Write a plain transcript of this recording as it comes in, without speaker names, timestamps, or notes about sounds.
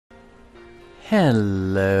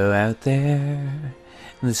Hello out there.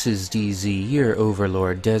 This is DZ, your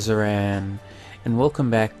overlord Dezeran, and welcome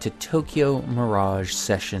back to Tokyo Mirage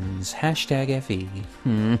Sessions, #FE.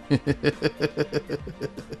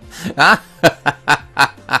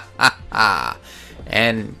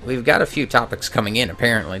 And we've got a few topics coming in,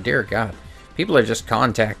 apparently. Dear God. People are just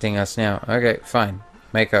contacting us now. Okay, fine.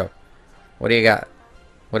 Mako, what do you got?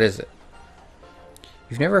 What is it?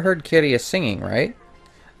 You've never heard Kiria singing, right?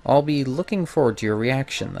 I'll be looking forward to your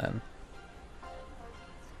reaction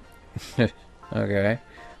then. Okay.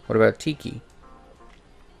 What about Tiki?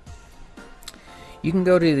 You can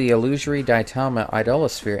go to the Illusory Daitama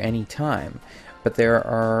Idolosphere anytime, but there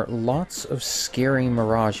are lots of scary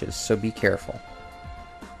mirages, so be careful.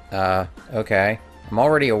 Okay. I'm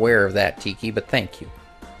already aware of that, Tiki, but thank you.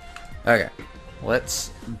 Okay. Let's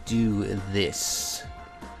do this.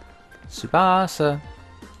 Tsubasa.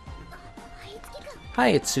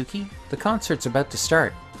 Hi, Itsuki. The concert's about to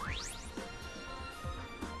start.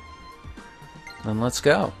 Then let's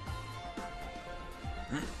go.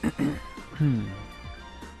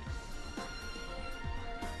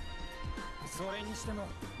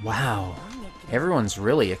 Wow. Everyone's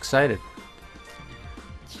really excited.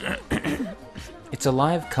 It's a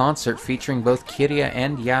live concert featuring both Kiria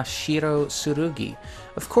and Yashiro Tsurugi.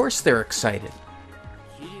 Of course they're excited.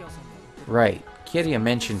 Right. Kiria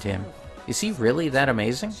mentioned him. Is he really that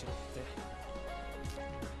amazing?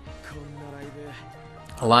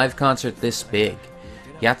 A live concert this big.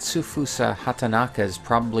 Yatsufusa Hatanaka is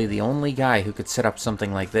probably the only guy who could set up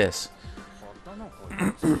something like this.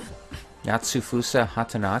 Yatsufusa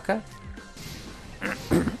Hatanaka?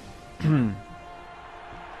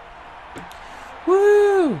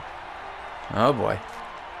 Woo! Oh boy.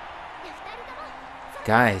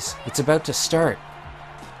 Guys, it's about to start.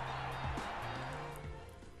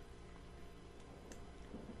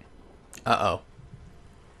 Uh-oh.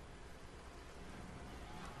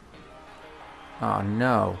 Oh,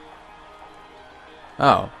 no.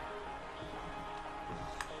 Oh.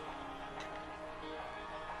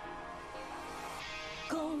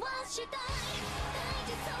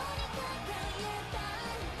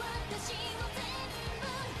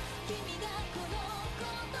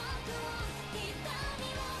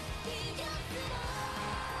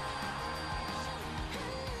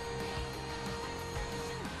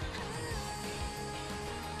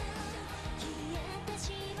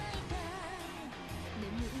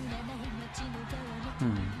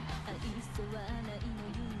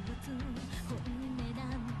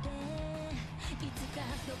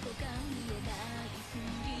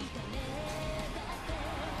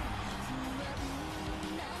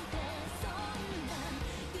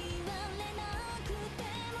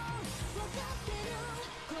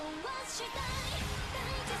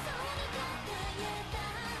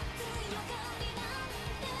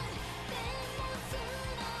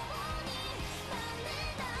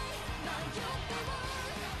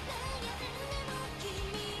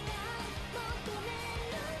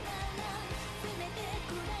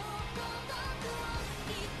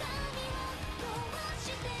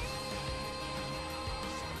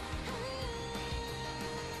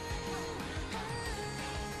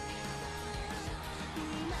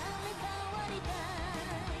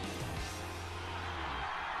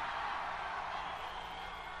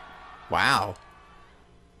 Wow.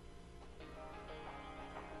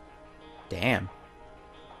 Damn.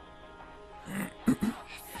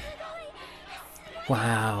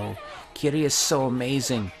 Wow. Kiria is so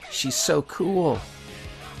amazing. She's so cool.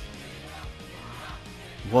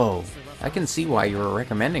 Whoa. I can see why you were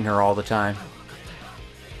recommending her all the time.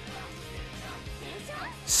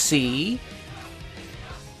 See?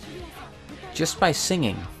 Just by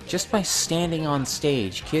singing, just by standing on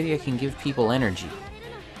stage, Kiria can give people energy.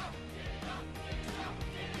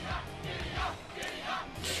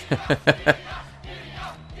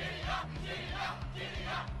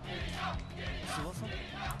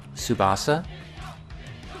 Tsubasa?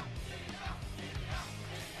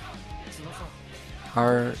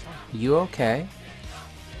 Are you okay?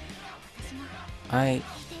 I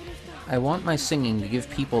want my singing to give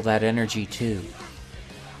people that energy too.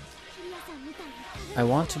 I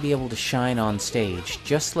want to be able to shine on stage,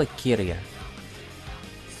 just like Kiria.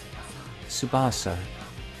 Tsubasa.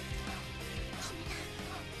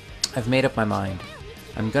 I've made up my mind.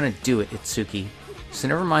 I'm gonna do it, Itsuki. So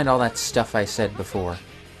never mind all that stuff I said before.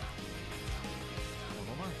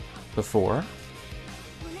 Before?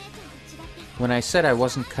 When I said I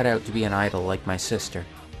wasn't cut out to be an idol like my sister.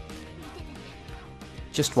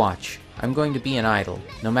 Just watch. I'm going to be an idol,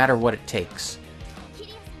 no matter what it takes.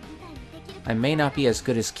 I may not be as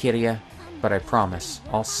good as Kiria, but I promise,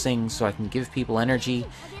 I'll sing so I can give people energy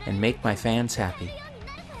and make my fans happy.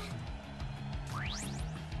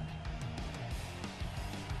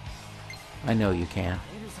 I know you can.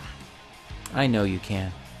 I know you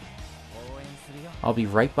can. I'll be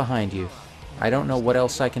right behind you. I don't know what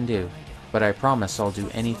else I can do, but I promise I'll do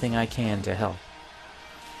anything I can to help.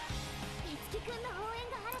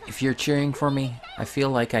 If you're cheering for me, I feel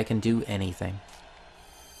like I can do anything.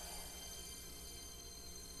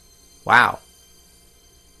 Wow.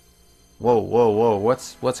 Whoa, whoa, whoa.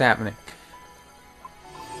 What's happening?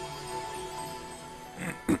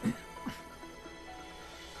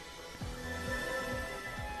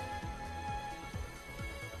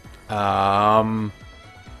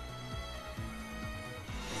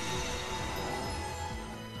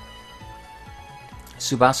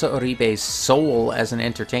 Tsubasa Oribe's soul as an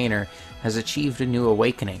entertainer has achieved a new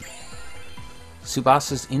awakening.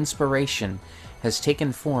 Tsubasa's inspiration has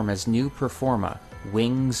taken form as new performa,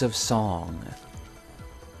 Wings of Song.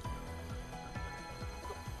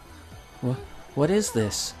 What is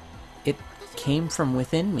this? It came from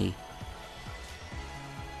within me.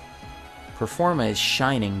 Performa is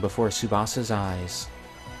shining before Tsubasa's eyes.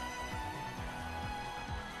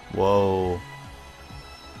 Whoa.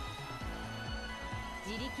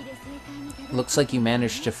 Looks like you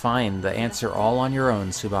managed to find the answer all on your own,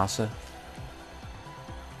 Tsubasa.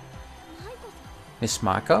 Miss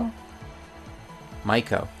Mako?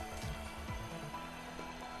 Maiko.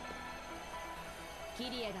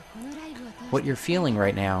 What you're feeling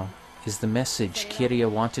right now is the message Kiria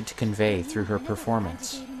wanted to convey through her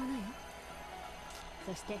performance.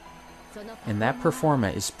 And that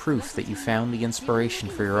performa is proof that you found the inspiration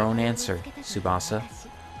for your own answer, Tsubasa.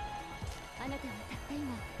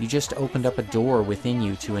 You just opened up a door within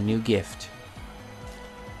you to a new gift.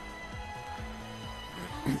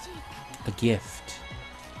 A gift.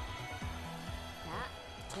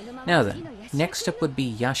 Now then, next up would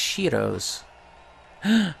be Yashiro's.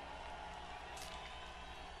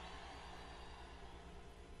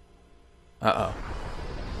 Uh-oh.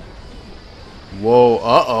 Whoa,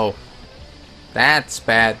 uh-oh. That's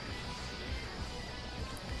bad.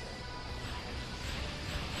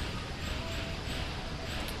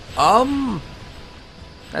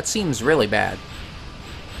 That seems really bad.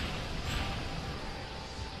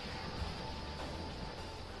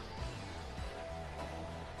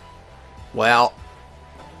 Well,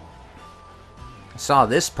 I saw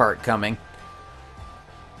this part coming,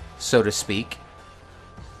 so to speak.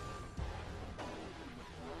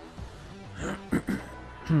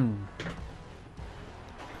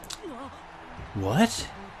 What?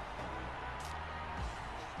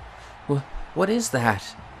 What is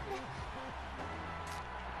that?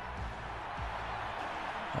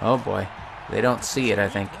 Oh boy, they don't see it, I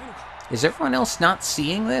think. Is everyone else not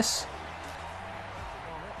seeing this?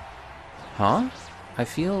 Huh? I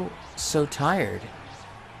feel so tired.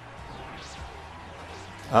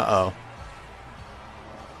 Uh-oh.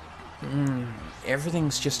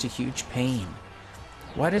 Everything's just a huge pain.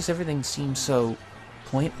 Why does everything seem so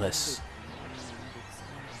pointless?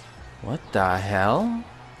 What the hell?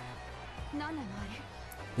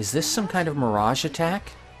 Is this some kind of mirage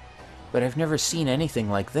attack? But I've never seen anything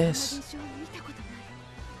like this.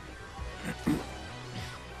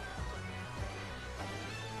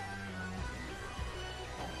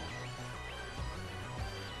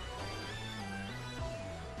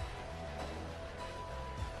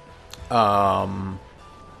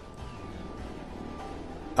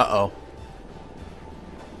 Uh-oh.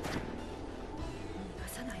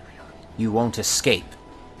 You won't escape.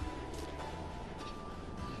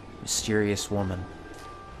 Mysterious woman.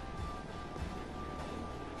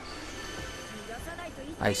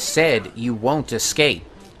 I said you won't escape.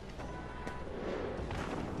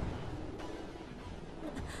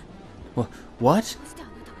 What?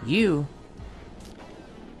 You?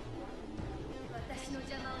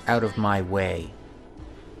 Out of my way.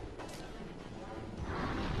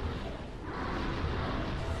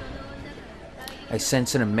 I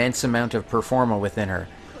sense an immense amount of performa within her.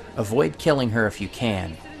 Avoid killing her if you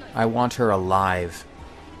can. I want her alive.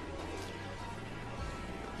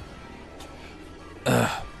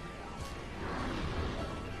 Ugh.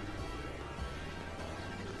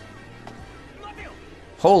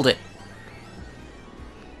 Hold it.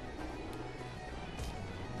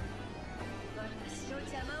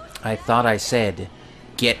 I thought I said,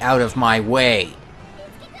 get out of my way.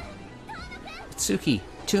 Itsuki,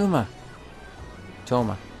 Toma.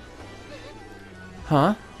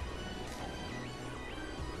 Huh?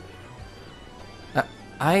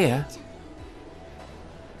 Aya?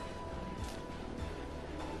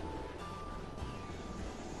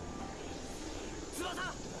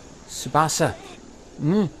 Tsubasa!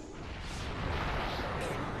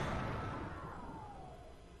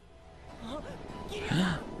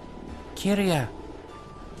 Kiria!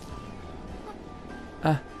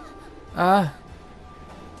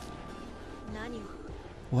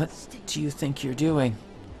 What do you think you're doing?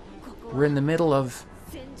 We're in the middle of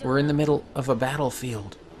a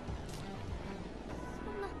battlefield.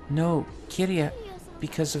 No, Kiria,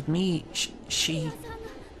 because of me, she...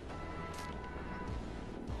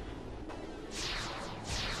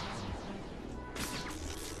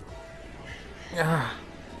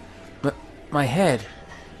 But my head.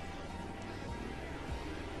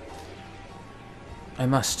 I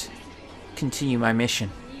must continue my mission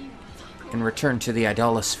and return to the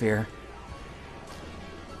idolosphere.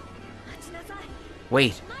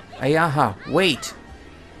 Wait, Ayaha, wait!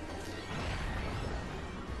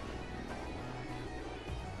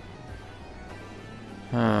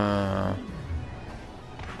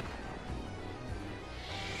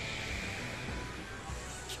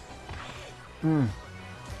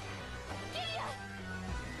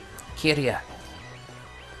 Kiria.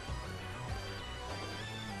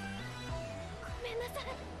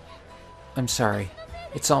 I'm sorry.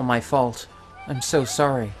 It's all my fault. I'm so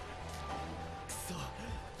sorry.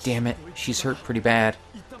 Damn it, she's hurt pretty bad.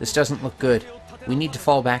 This doesn't look good. We need to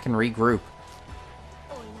fall back and regroup.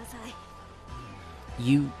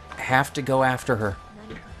 You have to go after her.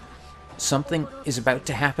 Something is about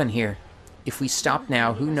to happen here. If we stop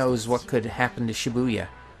now, who knows what could happen to Shibuya,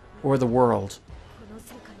 or the world.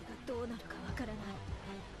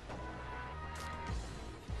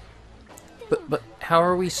 But how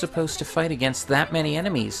are we supposed to fight against that many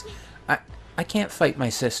enemies? I can't fight my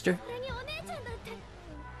sister.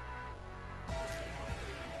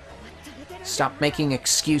 Stop making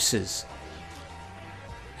excuses.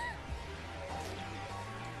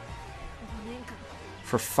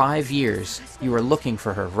 For 5 years, you were looking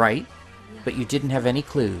for her, right? But you didn't have any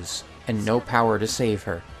clues, and no power to save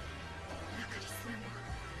her.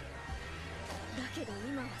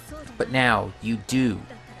 But now, you do,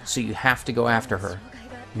 so you have to go after her,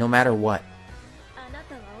 no matter what.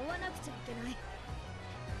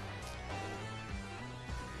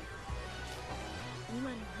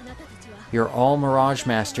 You're all Mirage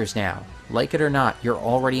Masters now. Like it or not, you're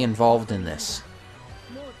already involved in this.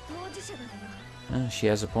 She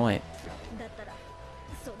has a point.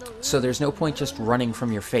 So there's no point just running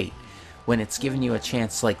from your fate when it's given you a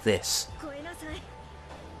chance like this.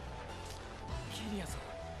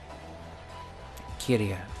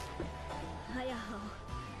 Kiria.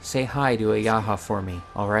 Say hi to Ayaha for me,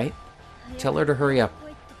 alright? Tell her to hurry up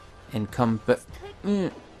and come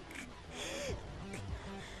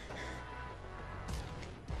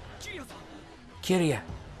Kiria.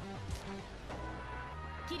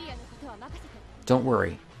 Don't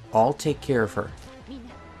worry, I'll take care of her.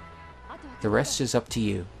 The rest is up to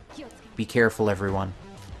you. Be careful, everyone.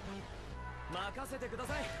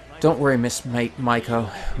 Don't worry, Miss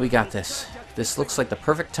Maiko. We got this. This looks like the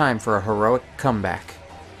perfect time for a heroic comeback.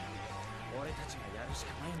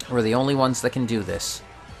 We're the only ones that can do this.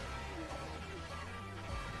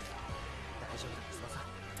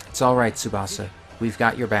 It's alright, Tsubasa. We've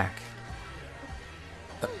got your back.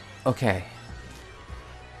 Okay.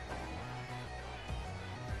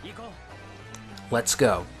 Let's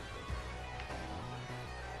go.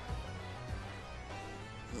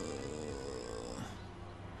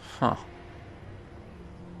 Huh.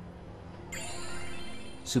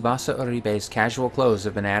 Tsubasa Oribe's casual clothes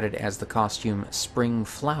have been added as the costume Spring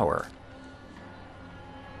Flower.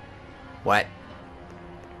 What?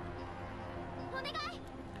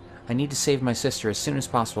 I need to save my sister as soon as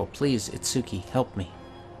possible. Please, Itsuki, help me.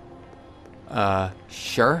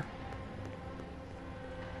 Sure?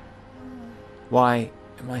 Why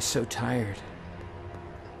am I so tired?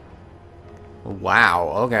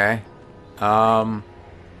 Wow, okay. I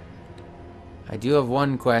do have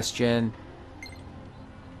one question.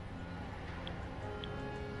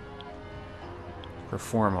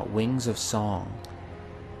 Perform a Wings of Song.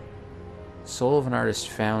 Soul of an artist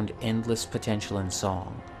found endless potential in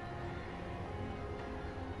song.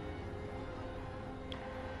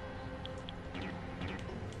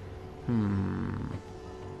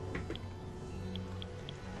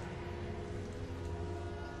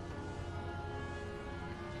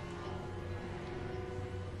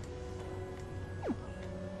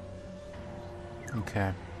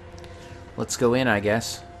 Okay. Let's go in, I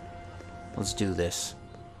guess. Let's do this.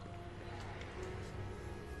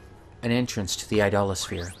 An entrance to the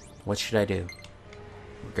idolosphere. What should I do?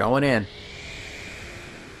 We're going in.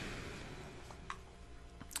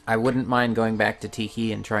 I wouldn't mind going back to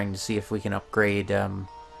Tiki and trying to see if we can upgrade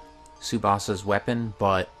Tsubasa's weapon,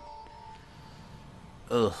 but...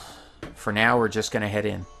 ugh. For now, we're just gonna head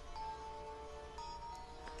in.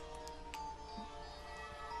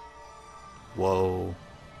 Whoa.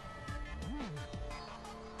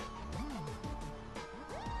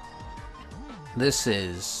 This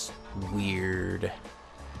is weird.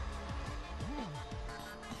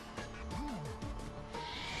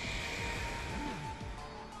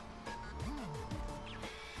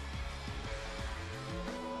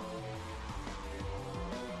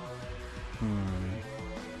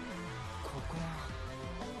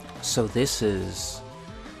 So this is...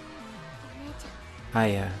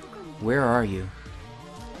 Aya, where are you?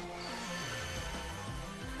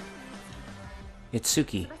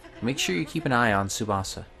 Itsuki, make sure you keep an eye on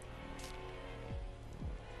Tsubasa.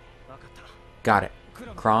 Got it.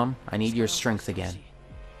 Chrom, I need your strength again.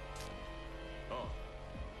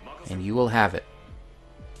 And you will have it.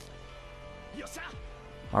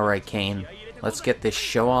 Alright, Kane. Let's get this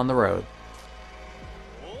show on the road.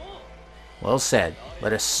 Well said.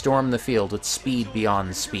 Let us storm the field with speed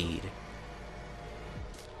beyond speed.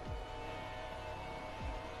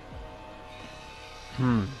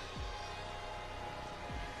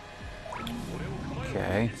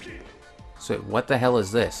 Okay. So, what the hell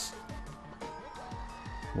is this?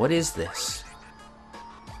 What is this?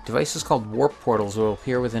 Devices called warp portals will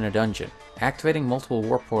appear within a dungeon. Activating multiple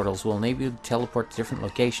warp portals will enable you to teleport to different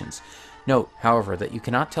locations. Note, however, that you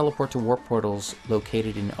cannot teleport to warp portals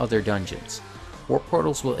located in other dungeons. Warp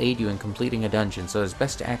portals will aid you in completing a dungeon, so it is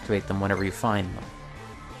best to activate them whenever you find them.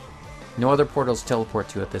 No other portals teleport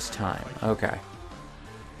to you at this time. Okay.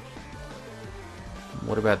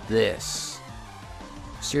 What about this?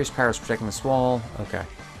 Mysterious powers protecting this wall. Okay.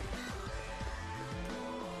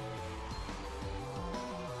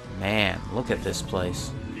 Man, look at this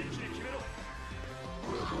place.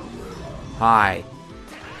 Hi.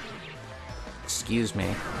 Excuse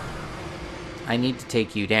me. I need to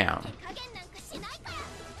take you down.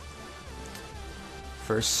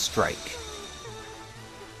 First strike.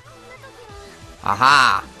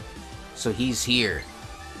 Aha! So he's here.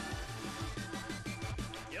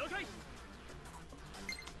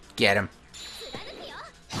 Get him.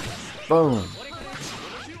 Boom.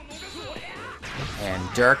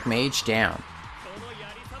 And Dark Mage down.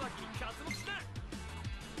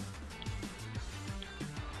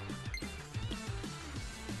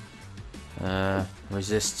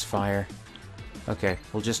 Resists fire. Okay,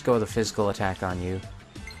 we'll just go with a physical attack on you.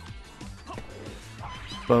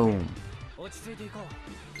 Boom.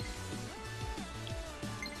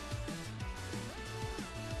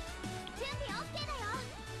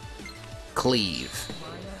 Cleave.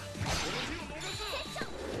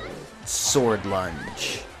 Sword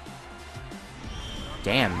lunge.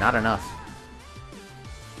 Damn, not enough.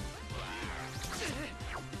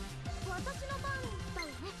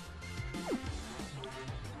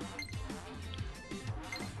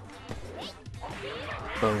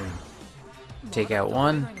 Boom. Take out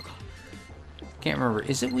one. Can't remember.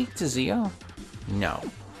 Is it weak to Zeo? No.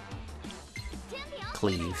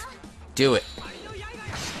 Cleave. Do it.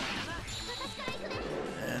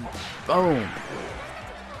 And boom.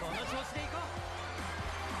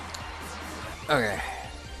 Okay.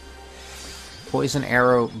 Poison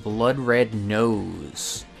arrow, blood red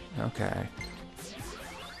nose. Okay.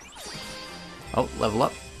 Oh, level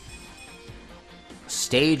up.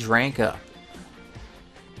 Stage rank up.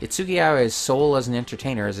 Itsuki soul as an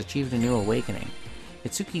entertainer has achieved a new awakening.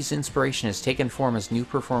 Itsuki's inspiration has taken form as new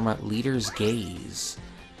performer Leader's Gaze.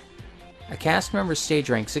 A cast member's stage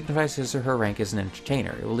rank signifies his or her rank as an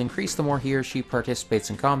entertainer. It will increase the more he or she participates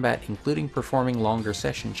in combat, including performing longer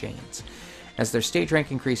session chains. As their stage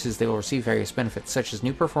rank increases, they will receive various benefits, such as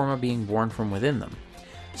new performer being born from within them.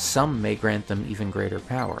 Some may grant them even greater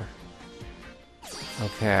power.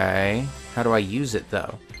 Okay. How do I use it,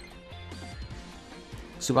 though?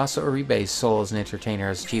 Tsubasa Oribe's soul as an entertainer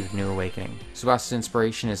has achieved a new awakening. Tsubasa's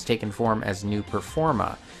inspiration has taken form as new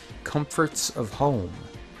performa, Comforts of Home.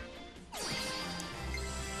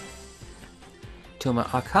 Toma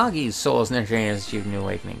Akagi's soul as an entertainer has achieved a new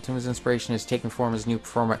awakening. Toma's inspiration has taken form as new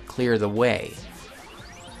performa, Clear the Way.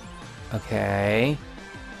 Okay.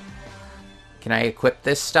 Can I equip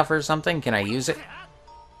this stuff or something? Can I use it?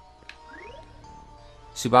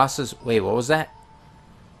 Tsubasa's... Wait, what was that?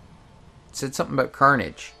 It said something about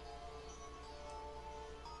Carnage.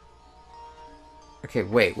 Okay,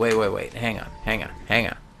 wait. Hang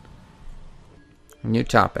on. New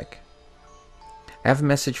topic. I have a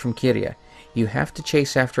message from Kiria. You have to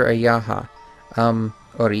chase after Ayaha.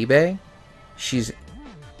 Oribe? She's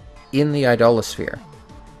in the idolosphere.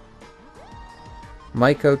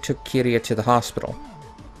 Maiko took Kiria to the hospital.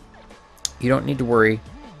 You don't need to worry.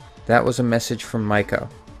 That was a message from Maiko.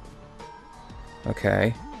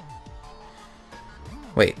 Okay.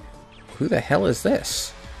 Wait. Who the hell is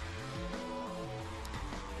this?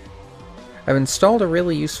 I've installed a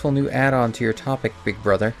really useful new add-on to your topic, Big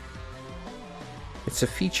Brother. It's a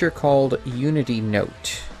feature called Unity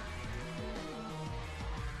Note.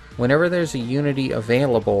 Whenever there's a Unity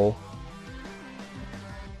available,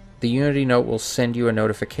 the Unity Note will send you a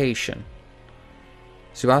notification.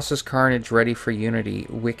 Tsubasa's Carnage ready for Unity.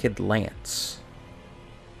 Wicked Lance.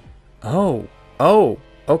 Oh. Oh.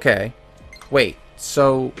 Okay. Wait.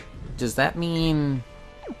 So, does that mean...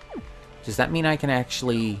 Does that mean I can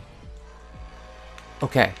actually...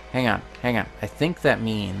 Okay. Hang on. Hang on. I think that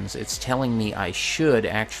means it's telling me I should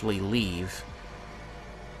actually leave.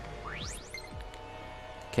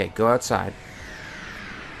 Okay. Go outside.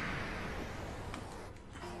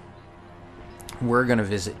 We're gonna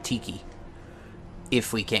visit Tiki.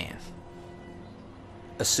 If we can.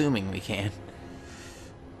 Assuming we can.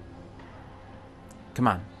 Come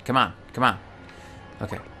on, come on, come on.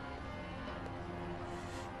 Okay.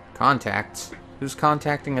 Contacts? Who's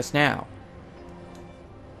contacting us now?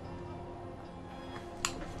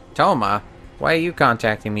 Toma, why are you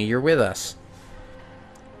contacting me? You're with us.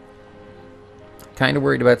 Kinda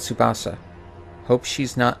worried about Tsubasa. Hope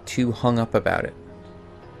she's not too hung up about it.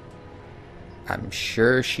 I'm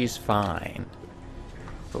sure she's fine.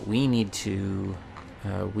 But we need to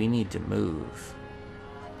move.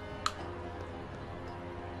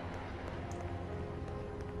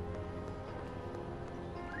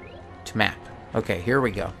 To map. Okay, here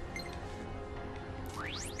we go.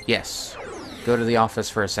 Yes. Go to the office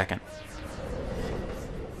for a second.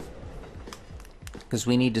 Because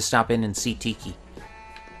we need to stop in and see Tiki.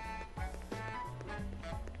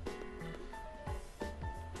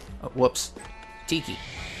 Oh, whoops. Tiki.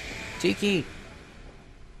 Tiki!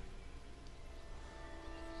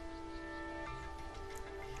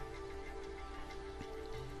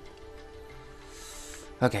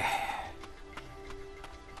 Okay.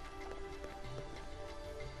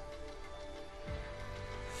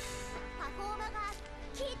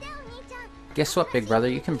 Guess what, Big Brother?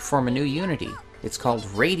 You can perform a new Unity. It's called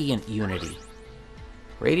Radiant Unity.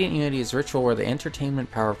 Radiant Unity is a ritual where the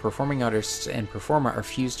entertainment power of performing artists and performer are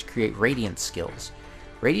fused to create radiant skills.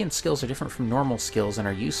 Radiant skills are different from normal skills and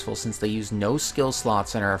are useful since they use no skill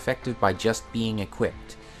slots and are effective by just being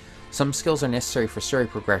equipped. Some skills are necessary for story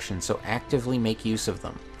progression, so actively make use of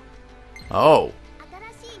them. Oh!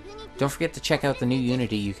 Don't forget to check out the new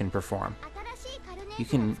Unity you can perform. You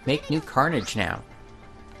can make new Carnage now.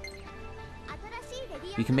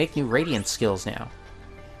 You can make new Radiant skills now.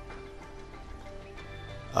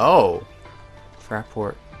 Oh!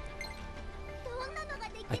 Fraport.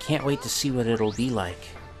 I can't wait to see what it'll be like.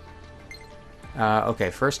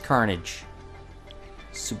 Okay, first Carnage.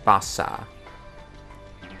 Tsubasa.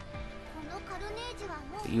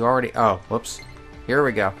 You already... Oh, whoops. Here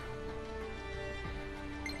we go.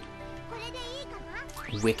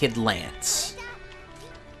 Wicked Lance.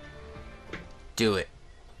 Do it.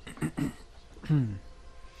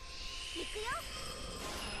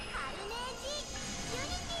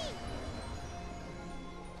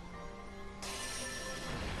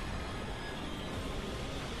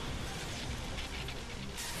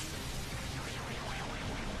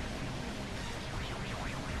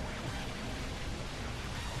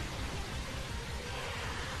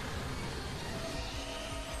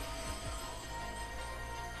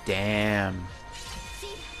 Damn.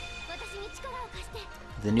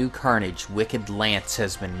 The new Carnage, Wicked Lance,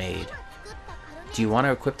 has been made. Do you want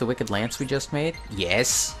to equip the Wicked Lance we just made?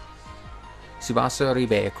 Yes! Tsubasa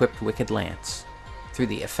Oribe equipped Wicked Lance. Through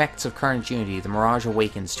the effects of Carnage Unity, the Mirage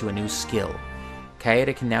awakens to a new skill.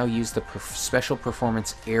 Kaede can now use the special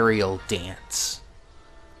performance Aerial Dance.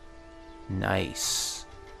 Nice.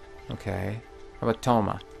 Okay. How about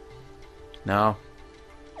Toma? No?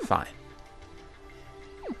 Fine.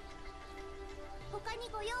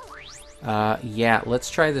 Yeah,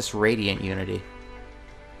 let's try this Radiant Unity.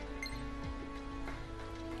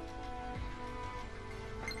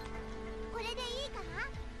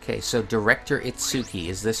 Okay, so Director Itsuki,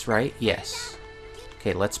 is this right? Yes.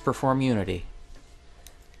 Okay, let's perform Unity.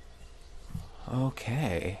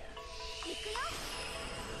 Okay.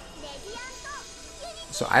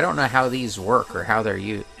 So I don't know how these work or how they're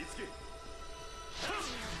used.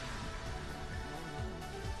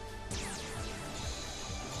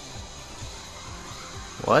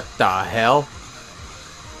 What the hell?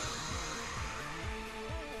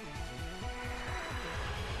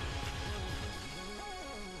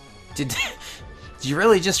 Did you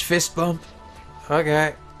really just fist bump?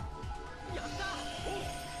 Okay.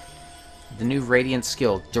 The new Radiant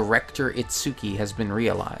skill, Director Itsuki, has been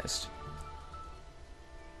realized.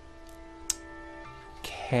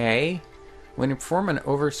 Okay. When you perform an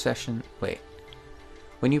oversession... Wait.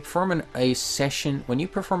 When you perform a session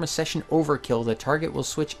overkill, the target will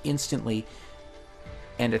switch instantly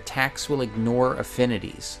and attacks will ignore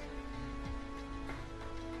affinities.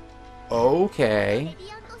 Okay.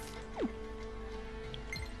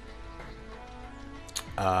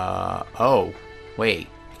 Oh. Wait.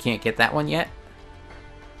 You can't get that one yet?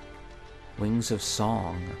 Wings of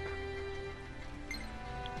Song.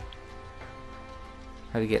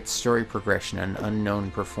 How to get story progression, an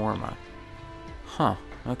unknown performer. Huh.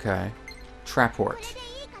 Okay. Traport.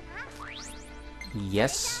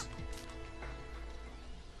 Yes.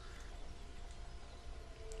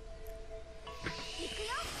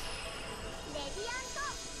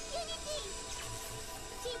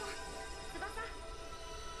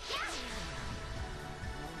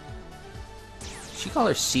 She call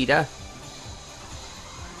her Sita?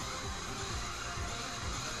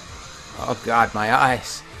 Oh god, my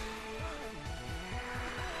eyes.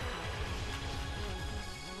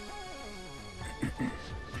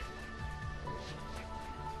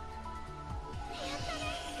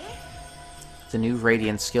 The new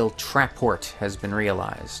Radiant skill, Traport, has been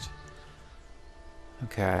realized.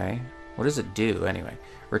 Okay. What does it do, anyway?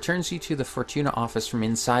 Returns you to the Fortuna office from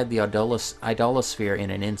inside the Idolosphere in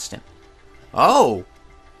an instant. Oh!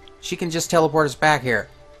 She can just teleport us back here.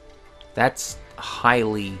 That's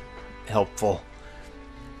highly helpful.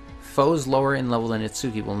 Foes lower in level than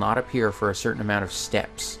Itsuki will not appear for a certain amount of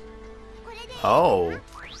steps. Oh.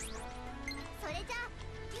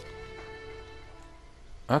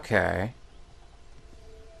 Okay.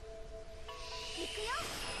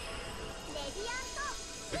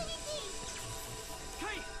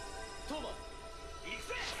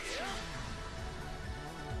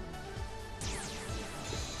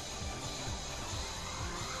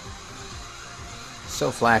 So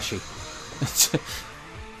flashy.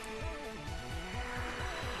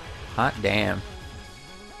 Hot damn.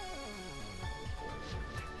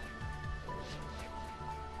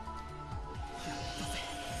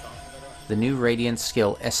 The new Radiant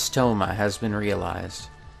skill, Estoma, has been realized.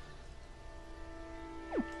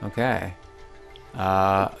 Okay.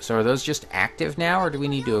 So are those just active now, or do we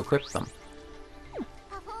need to equip them?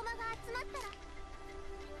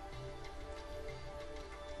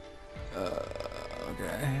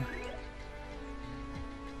 Okay.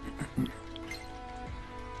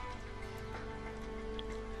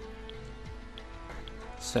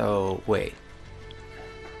 So, wait.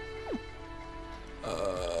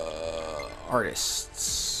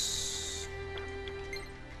 Artists.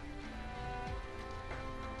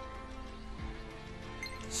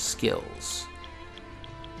 Skills.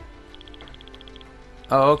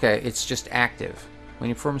 Oh, okay. It's just active. When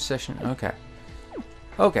you perform a session... Okay.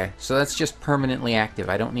 Okay, so that's just permanently active.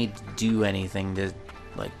 I don't need to do anything to,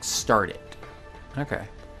 like, start it. Okay.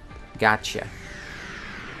 Gotcha.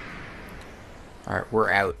 Alright,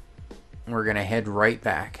 we're out. We're gonna head right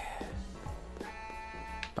back.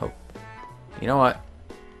 Oh. You know what?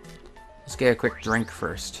 Let's get a quick drink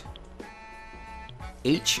first.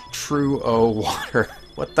 H-True-O water.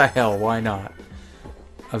 What the hell? Why not?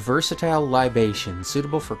 A versatile libation,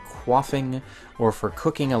 suitable for quaffing or for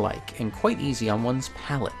cooking alike, and quite easy on one's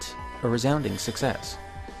palate. A resounding success.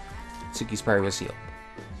 Tsuki's party was sealed.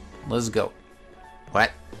 Let's go.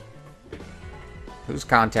 What? Who's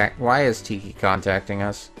Why is Tiki contacting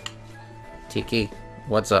us? Tiki,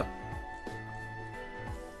 what's up?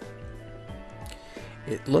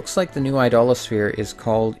 It looks like the new Idolosphere is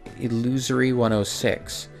called Illusory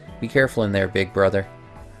 106. Be careful in there, big brother.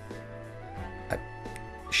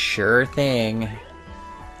 Sure thing.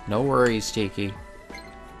 No worries, Tiki.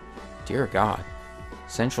 Dear God.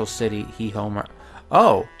 Central City, Homer.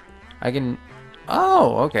 Oh! I can...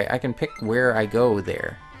 Oh, okay. I can pick where I go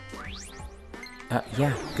there.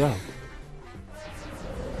 Yeah, go.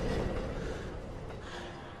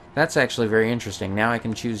 That's actually very interesting. Now I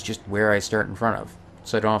can choose just where I start in front of.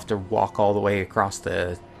 So I don't have to walk all the way across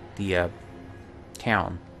the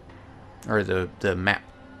town. Or the map.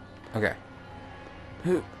 Okay.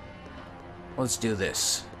 Let's do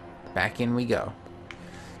this. Back in we go.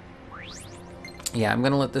 Yeah, I'm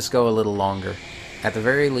gonna let this go a little longer. At the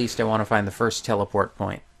very least, I want to find the first teleport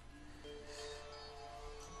point.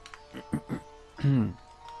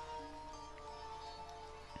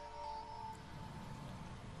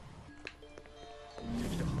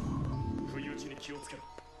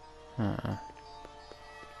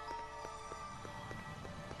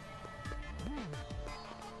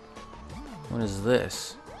 What is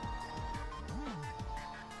this?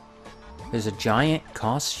 There's a giant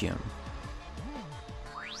costume.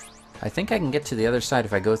 I think I can get to the other side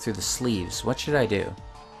if I go through the sleeves. What should I do?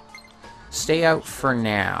 Stay out for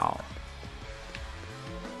now.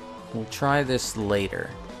 We'll try this later.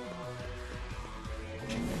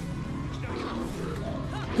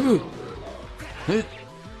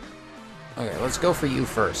 Okay, let's go for you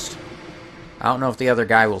first. I don't know if the other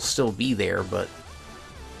guy will still be there, but...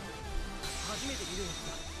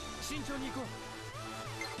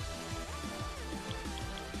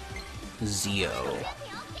 Zio.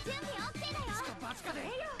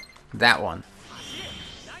 That one.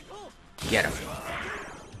 Get him.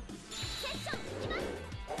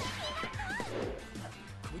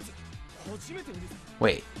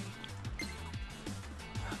 Wait.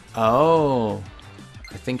 Oh.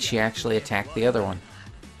 I think she actually attacked the other one.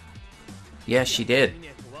 Yes, she did.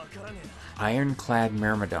 Ironclad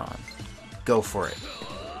Myrmidon. Go for it.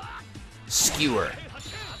 Skewer.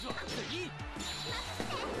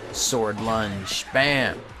 Sword lunge.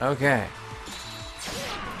 Bam. Okay.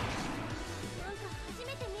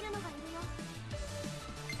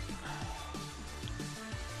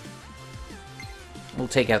 We'll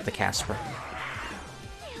take out the Casper.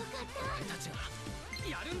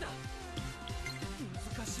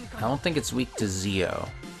 I don't think it's weak to Zio.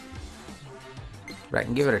 But I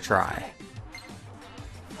can give it a try.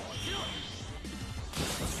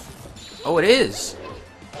 Oh, it is!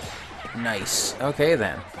 Nice. Okay,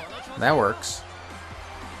 then. That works.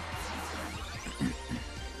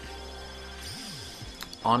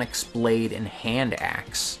 Onyx Blade and Hand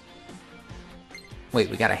Axe. Wait,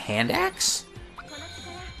 we got a Hand Axe?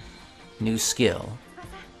 New skill.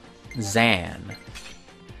 Zan.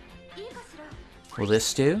 Will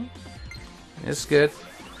this do? It's good.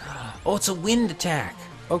 Oh, it's a wind attack!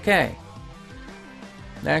 Okay.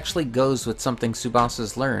 That actually goes with something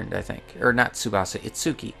Tsubasa's learned, I think. Or not Tsubasa,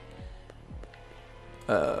 Itsuki.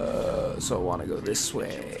 So I want to go this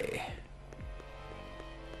way.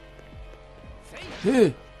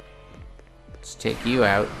 Let's take you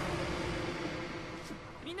out.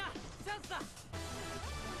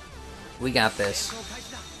 We got this.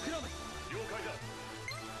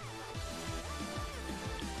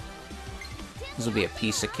 This will be a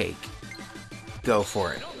piece of cake. Go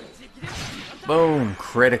for it. Boom!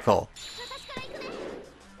 Critical.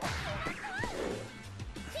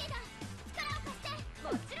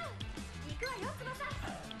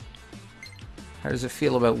 How does it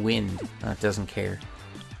feel about wind? Oh, it doesn't care.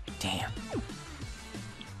 Damn.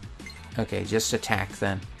 Okay, just attack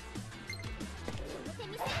then.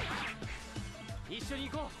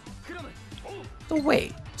 Oh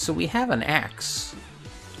wait, so we have an axe.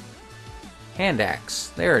 Hand axe.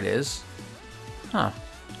 There it is. Huh.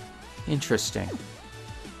 Interesting.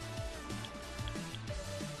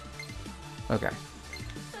 Okay.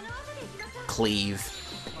 Cleave.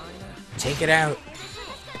 Take it out.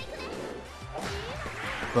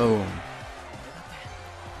 Boom.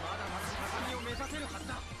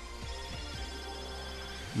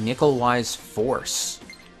 Nickel-wise force.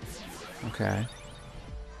 Okay.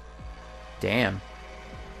 Damn.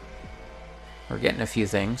 We're getting a few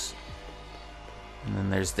things. And then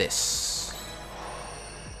there's this.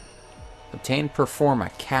 Obtain perform a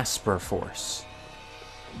Casper force.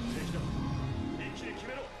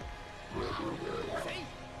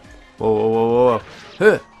 Whoa, whoa, whoa, whoa.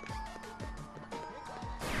 Huh.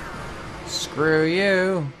 Screw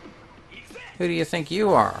you. Who do you think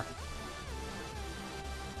you are?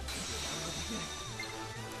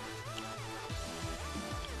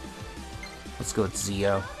 Let's go with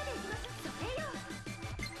Zio.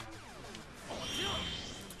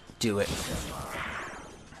 Do it.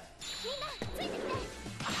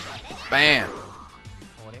 Bam!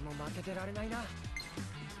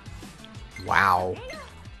 Wow.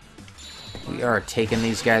 We are taking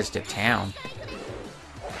these guys to town.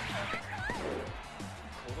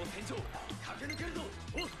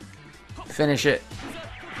 Finish it.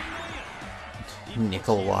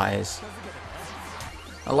 Nickel-wise.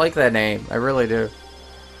 I like that name. I really do.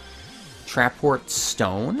 Traport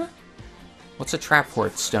Stone? What's a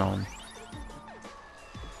Traport Stone?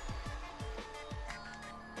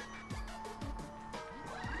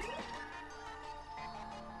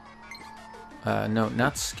 No,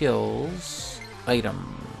 not skills.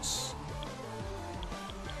 Items.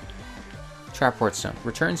 Traport Stone.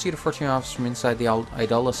 Returns you to 14 office from inside the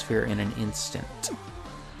Idolosphere in an instant.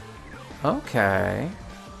 Okay.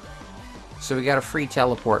 So we got a free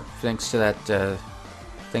teleport thanks to that,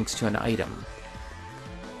 thanks to an item.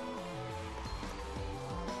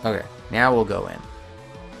 Okay, now we'll go in.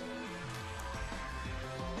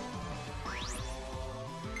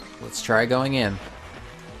 Let's try going in.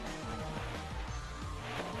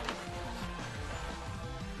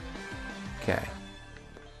 Okay.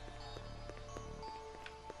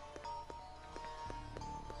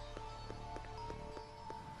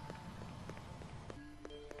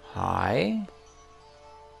 Hi?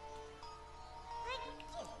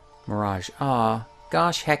 Mirage. Ah,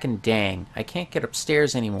 gosh heckin' dang. I can't get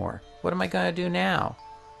upstairs anymore. What am I gonna do now?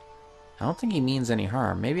 I don't think he means any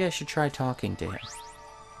harm. Maybe I should try talking to him.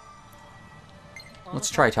 Let's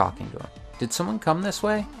try talking to him. Did someone come this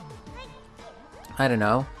way? I don't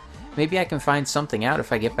know. Maybe I can find something out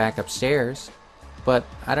if I get back upstairs. But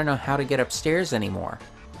I don't know how to get upstairs anymore.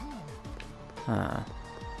 Huh.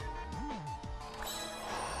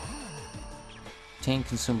 Obtain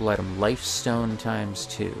consumable item. Lifestone times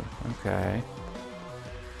 2. Okay.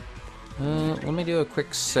 Let me do a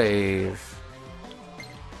quick save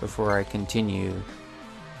before I continue.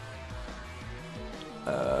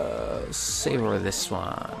 Savor this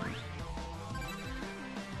one.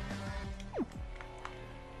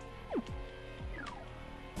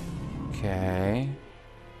 Okay.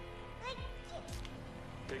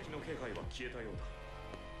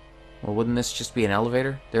 Well, wouldn't this just be an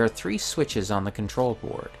elevator? There are 3 switches on the control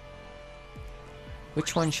board.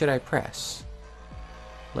 Which one should I press?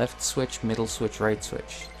 Left switch, middle switch, right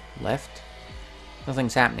switch. Left?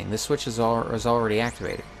 Nothing's happening. This switch is already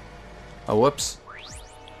activated. Oh, whoops.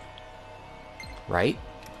 Right?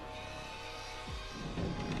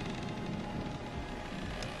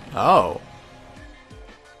 Oh.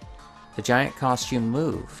 The giant costume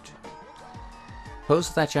moved. Pose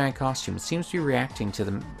with that giant costume. It seems to be reacting to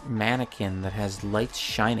the mannequin that has lights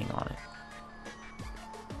shining on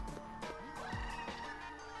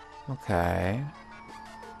it. Okay.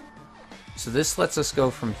 So this lets us go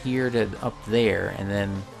from here to up there, and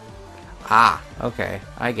then... Ah, okay.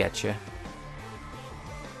 I get you.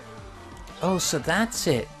 Oh, so that's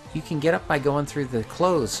it. You can get up by going through the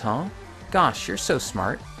clothes, huh? Gosh, you're so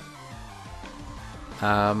smart.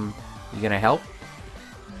 You gonna help?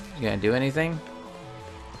 You gonna do anything?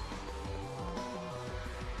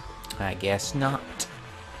 I guess not.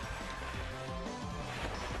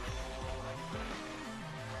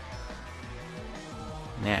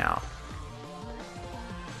 Now.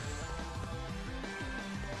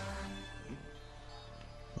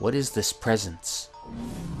 What is this presence?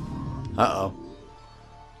 Uh-oh.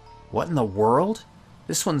 What in the world?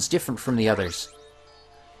 This one's different from the others.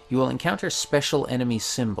 You will encounter special enemy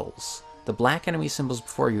symbols. The black enemy symbols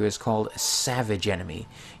before you is called a savage enemy.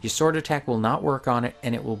 Your sword attack will not work on it,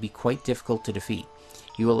 and it will be quite difficult to defeat.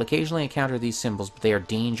 You will occasionally encounter these symbols, but they are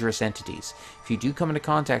dangerous entities. If you do come into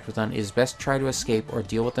contact with them, it is best to try to escape or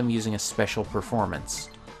deal with them using a special performance.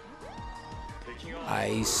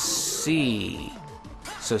 I see.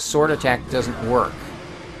 So sword attack doesn't work.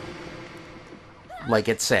 Like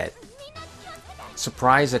it said.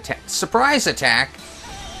 Surprise attack. Surprise attack?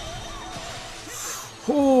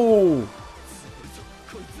 Ooh.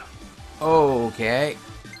 Okay.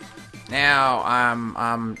 Now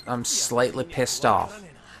I'm slightly pissed off.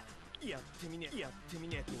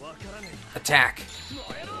 Attack.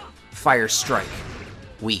 Fire strike.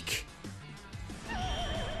 Weak.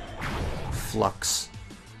 Flux.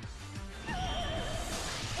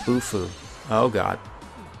 Bufu. Oh god.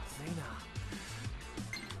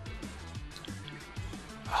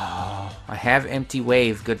 Oh, I have empty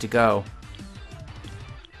wave good to go.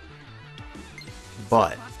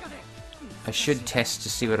 But I should test to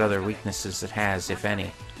see what other weaknesses it has, if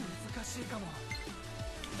any.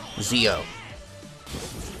 Zio.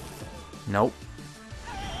 Nope.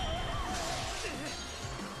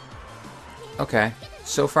 Okay.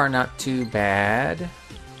 So far not too bad.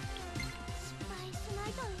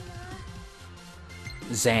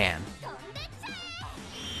 Zan.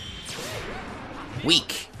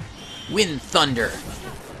 Weak. Wind Thunder.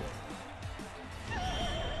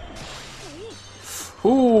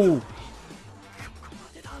 Ooh.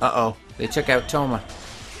 Uh-oh. They took out Toma.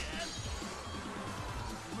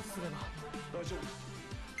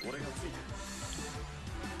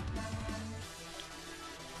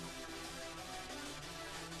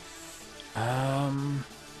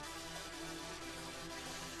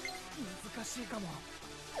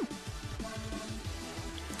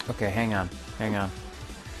 Okay, hang on. Hang on.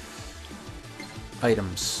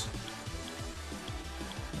 Items.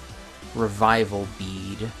 Revival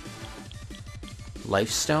Bead.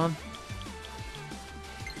 Lifestone?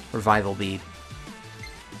 Revival Bead.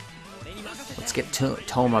 Let's get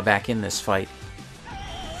Toma back in this fight.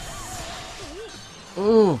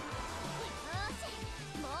 Ooh!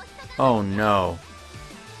 Oh no.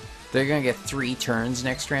 They're gonna get 3 turns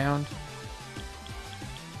next round?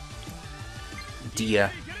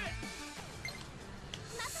 Dia.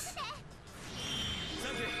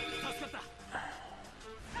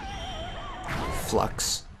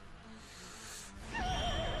 Flux.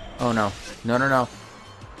 Oh no. No, no, no.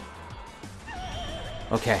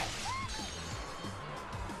 Okay.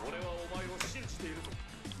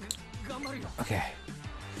 Okay.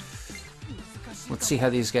 Let's see how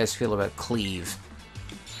these guys feel about Cleave.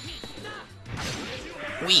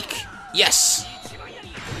 Weak. Yes!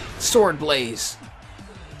 Sword Blaze.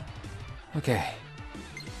 Okay.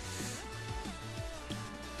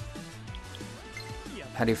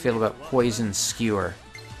 How do you feel about Poison Skewer?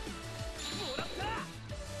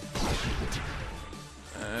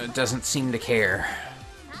 Doesn't seem to care.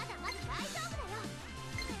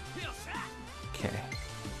 Okay.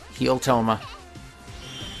 Heal Toma.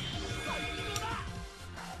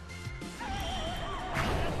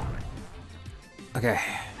 Okay.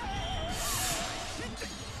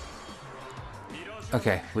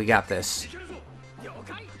 Okay, we got this.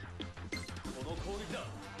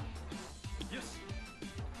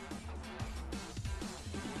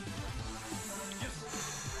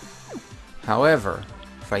 However,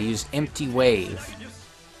 if I use Empty Wave...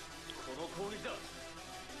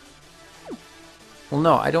 Well,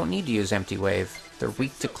 no, I don't need to use Empty Wave. They're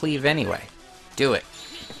weak to Cleave anyway. Do it.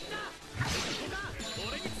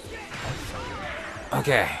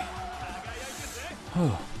 Okay.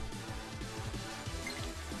 Whew.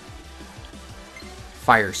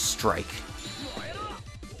 Fire Strike.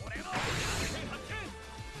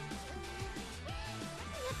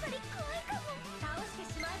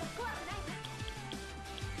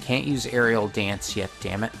 Can't use Aerial Dance yet,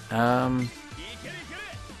 damn it.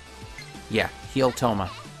 Yeah, heal Toma.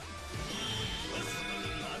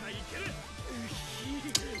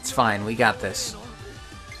 It's fine, we got this.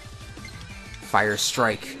 Fire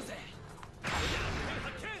Strike.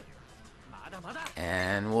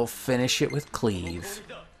 And we'll finish it with Cleave.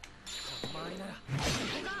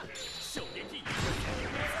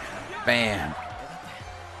 Bam.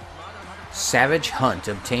 Savage Hunt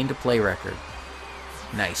obtained a play record.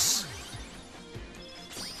 Nice.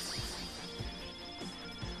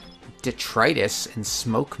 Detritus and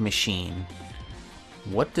Smoke Machine.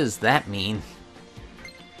 What does that mean?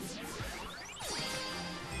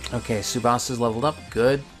 Okay, Subasa's leveled up.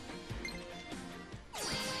 Good.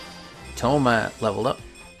 Toma leveled up.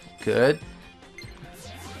 Good.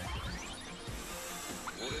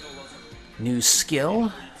 New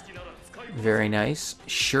skill. Very nice.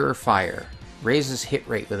 Surefire. Raises hit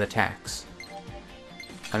rate with attacks.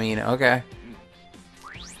 I mean, okay.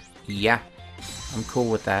 Yeah. I'm cool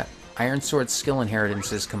with that. Iron Sword's skill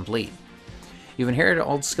inheritance is complete. You've inherited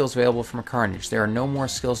all the skills available from a Carnage. There are no more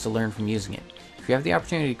skills to learn from using it. If you have the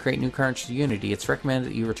opportunity to create new Carnage to Unity, it's recommended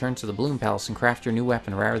that you return to the Bloom Palace and craft your new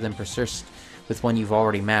weapon rather than persist with one you've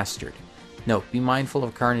already mastered. Note, be mindful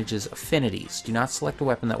of Carnage's affinities. Do not select a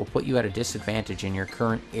weapon that will put you at a disadvantage in your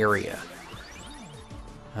current area.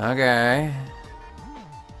 Okay.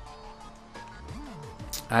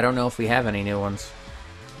 I don't know if we have any new ones.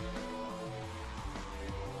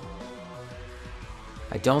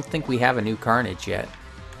 I don't think we have a new Carnage yet.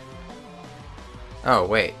 Oh,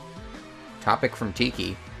 wait. Topic from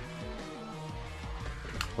Tiki.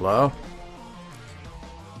 Hello?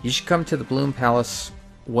 You should come to the Bloom Palace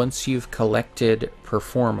once you've collected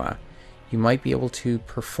Performa. You might be able to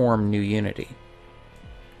perform New Unity.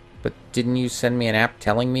 But didn't you send me an app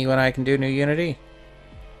telling me when I can do New Unity?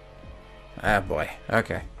 Ah, boy.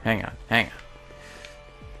 Okay. Hang on. Hang on.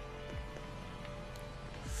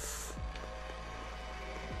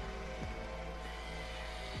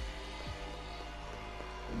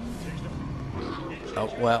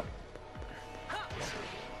 Oh, well.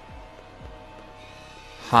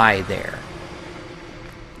 Hi there.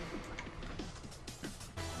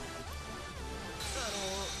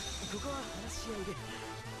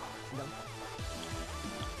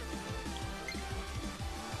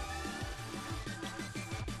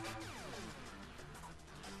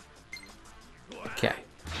 Okay.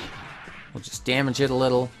 We'll just damage it a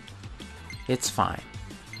little. It's fine.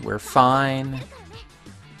 We're fine.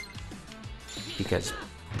 Because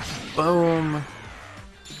boom.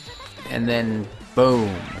 And then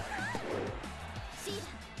boom.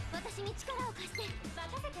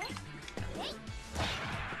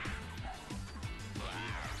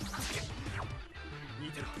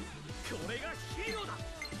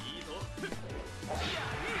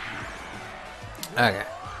 Okay.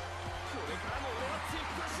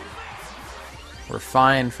 We're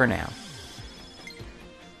fine for now.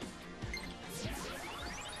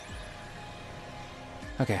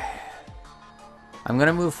 Okay. I'm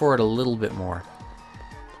gonna move forward a little bit more.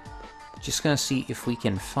 Just gonna see if we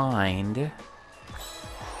can find...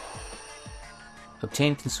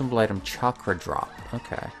 Obtain consumable item Chakra Drop.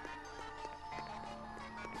 Okay.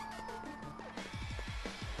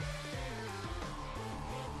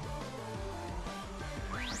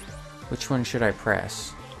 Which one should I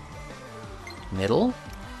press? Middle?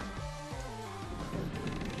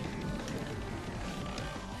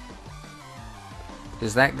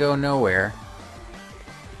 Does that go nowhere?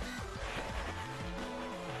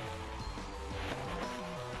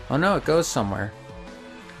 Oh no, it goes somewhere.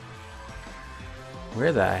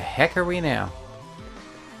 Where the heck are we now?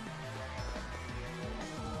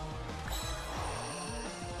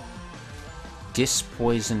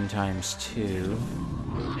 Dispoison times 2.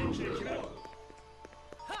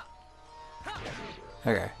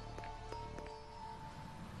 Okay.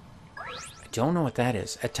 I don't know what that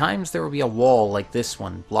is. At times there will be a wall like this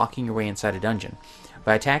one, blocking your way inside a dungeon.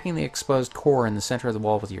 By attacking the exposed core in the center of the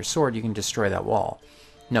wall with your sword, you can destroy that wall.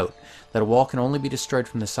 Note that a wall can only be destroyed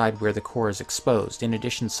from the side where the core is exposed. In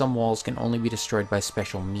addition, some walls can only be destroyed by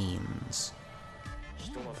special means.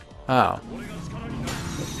 Oh.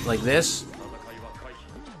 Like this?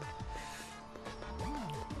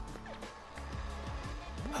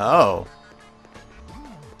 Oh.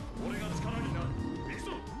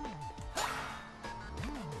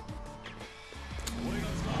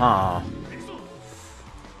 Huh.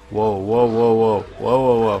 Whoa, whoa, whoa, whoa. Whoa,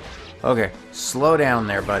 whoa, whoa. Okay, slow down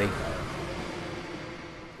there, buddy.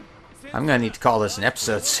 I'm gonna need to call this an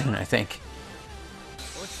episode soon, I think.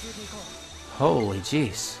 Holy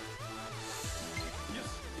jeez.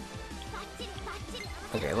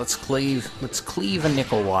 Okay, let's cleave a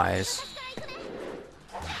nickel-wise.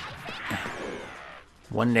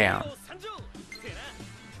 One down.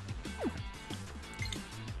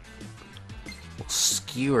 We'll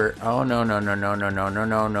skewer. Oh no no no no no no no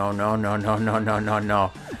no no no no no no no no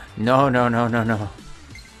no. No no no no no.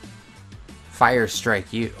 Fire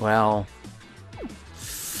strike you well.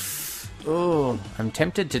 Oh, I'm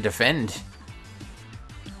tempted to defend.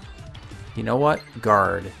 You know what?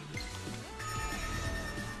 Guard.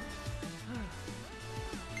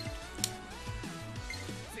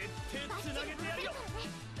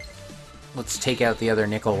 Let's take out the other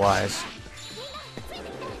nickel-wise.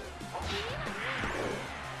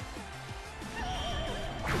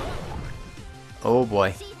 Oh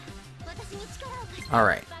boy.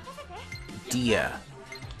 Alright. Dia.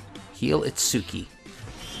 Heal Itsuki.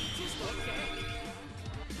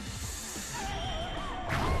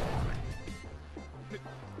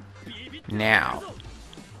 Now.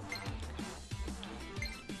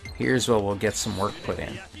 Here's where we'll get some work put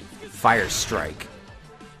in. Fire strike.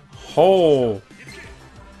 Hole.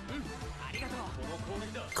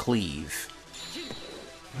 Cleave.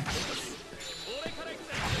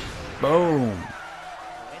 Boom.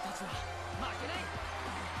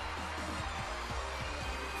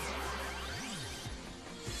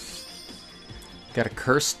 Got a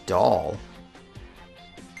cursed doll.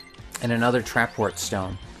 And another trapwort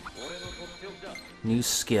stone. New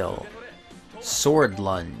skill. Sword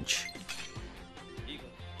lunge.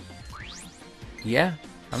 Yeah,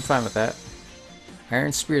 I'm fine with that.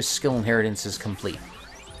 Iron Spear's skill inheritance is complete.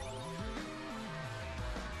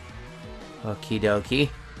 Okie dokie.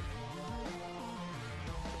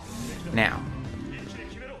 Now.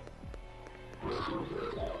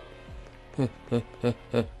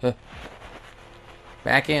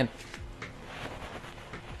 Back in.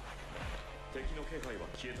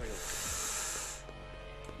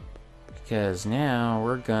 Because now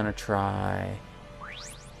we're gonna try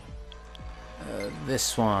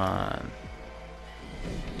this one.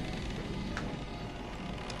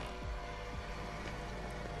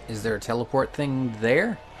 Is there a teleport thing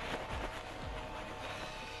there?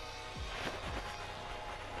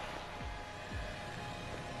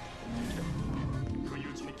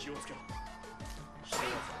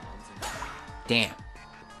 Damn.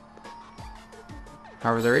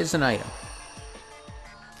 However, there is an item.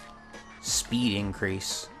 Speed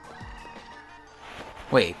increase.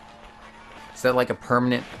 Wait. Is that like a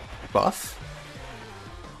permanent buff?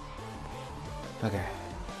 Okay.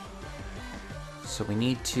 So we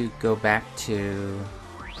need to go back to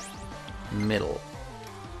middle.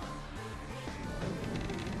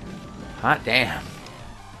 Hot damn.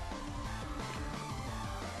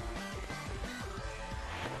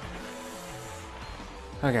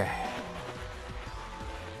 Okay.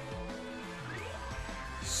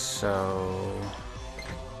 So,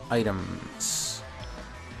 items.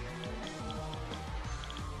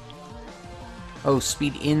 Oh,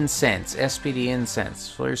 speed incense. SPD incense.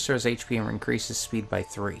 Flare restores HP and increases speed by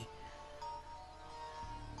 3.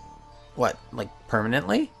 What, like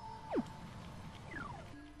permanently?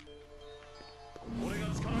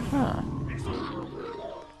 Huh.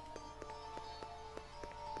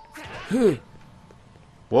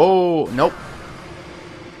 Whoa, nope.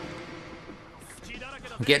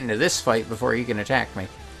 I'm getting to this fight before he can attack me.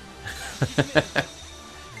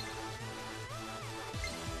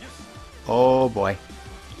 Oh boy.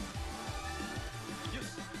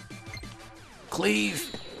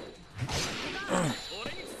 Cleave.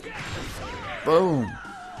 Boom.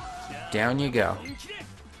 Down you go.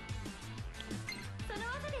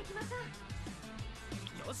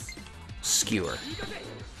 Skewer.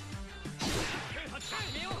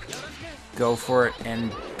 Go for it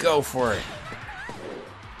and go for it.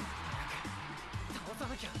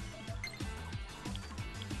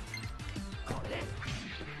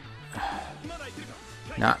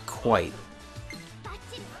 Not quite.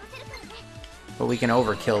 But we can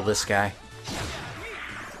overkill this guy.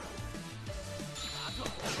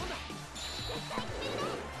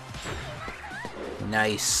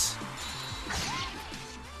 Nice.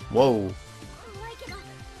 Whoa.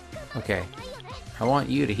 Okay. I want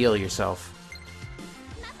you to heal yourself.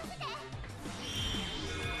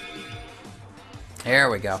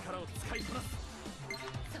 There we go.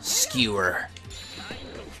 Skewer.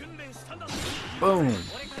 Boom.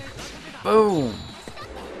 Boom.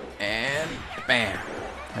 And bam.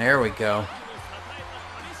 There we go.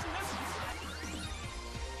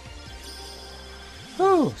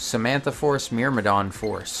 Whew. Samantha Force, Myrmidon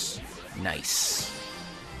Force. Nice.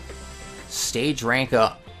 Stage rank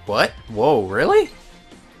up. What? Whoa, really?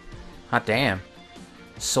 Hot damn.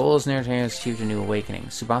 Soul has never achieved a new awakening.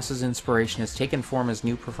 Tsubasa's inspiration has taken form as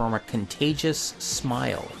new performer Contagious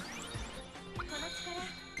Smile.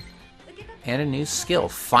 And a new skill,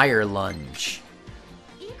 Fire Lunge.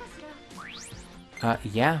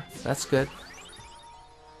 Yeah, that's good.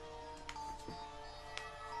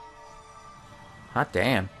 Hot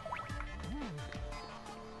damn.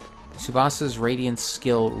 Tsubasa's Radiant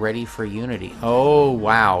skill ready for Unity. Oh,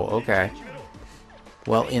 wow, okay.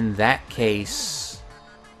 Well, in that case,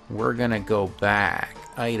 we're gonna go back.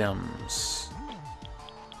 Items.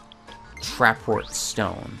 Traport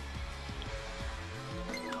Stone.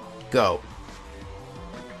 Go.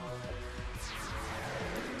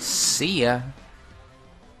 See ya.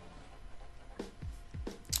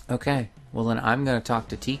 Okay, well then I'm gonna talk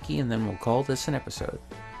to Tiki and then we'll call this an episode.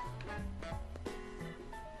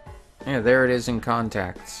 Yeah, there it is in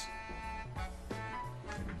contacts.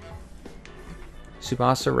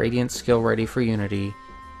 Tsubasa Radiant skill ready for Unity.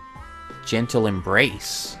 Gentle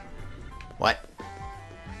Embrace. What?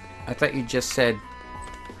 I thought you just said...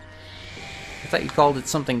 I thought you called it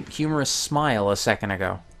something Humorous Smile a second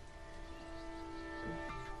ago.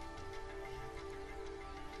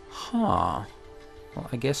 Huh. Well,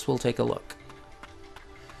 I guess we'll take a look.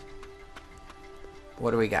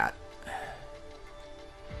 What do we got?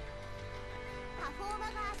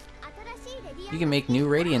 You can make new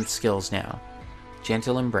Radiant skills now.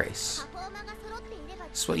 Gentle Embrace.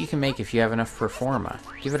 This is what you can make if you have enough Performa.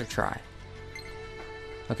 Give it a try.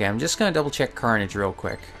 Okay, I'm just gonna double check Carnage real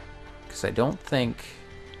quick. Because I don't think...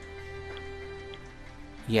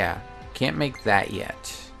 Yeah, can't make that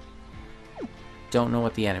yet. Don't know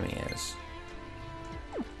what the enemy is.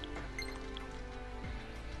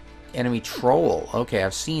 Enemy Troll. Okay,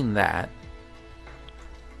 I've seen that.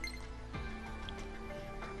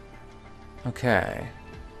 Okay.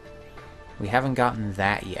 We haven't gotten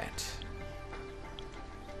that yet.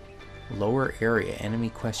 Lower area, enemy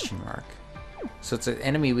question mark. So it's an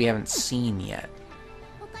enemy we haven't seen yet.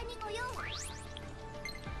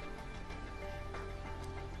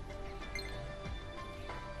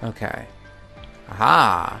 Okay.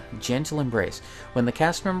 Aha! Gentle Embrace. When the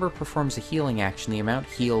cast member performs a healing action, the amount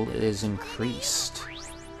healed is increased.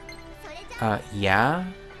 Yeah?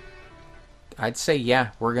 I'd say yeah,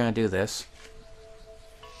 we're gonna do this.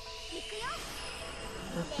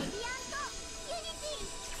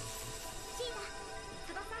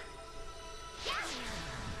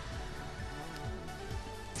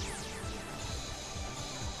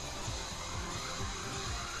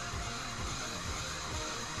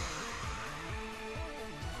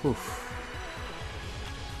 Oof.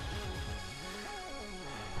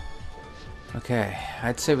 Okay,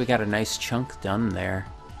 I'd say we got a nice chunk done there.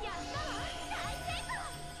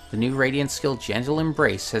 The new Radiant skill Gentle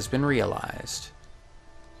Embrace has been realized.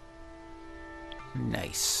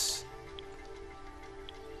 Nice.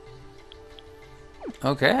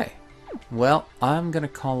 Okay. Well, I'm gonna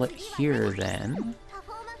call it here then.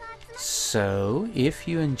 So, if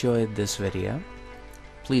you enjoyed this video,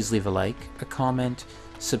 please leave a like, a comment,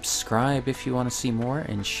 subscribe if you want to see more,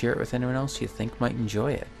 and share it with anyone else you think might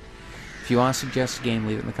enjoy it. If you want to suggest a game,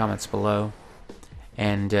 leave it in the comments below.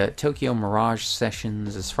 And Tokyo Mirage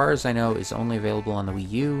Sessions, as far as I know, is only available on the Wii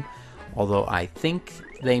U, although I think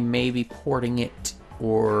they may be porting it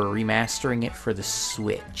or remastering it for the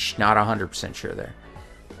Switch. Not 100% sure there.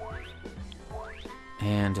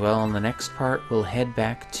 And, well, in the next part, we'll head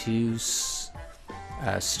back to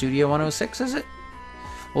Studio 106, is it?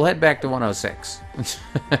 We'll head back to 106.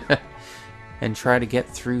 And try to get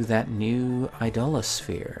through that new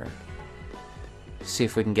idolosphere. See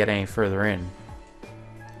if we can get any further in.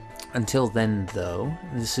 Until then, though,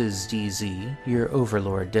 this is DZ, your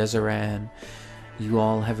Overlord Dezeran. You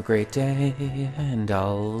all have a great day, and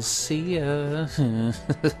I'll see ya.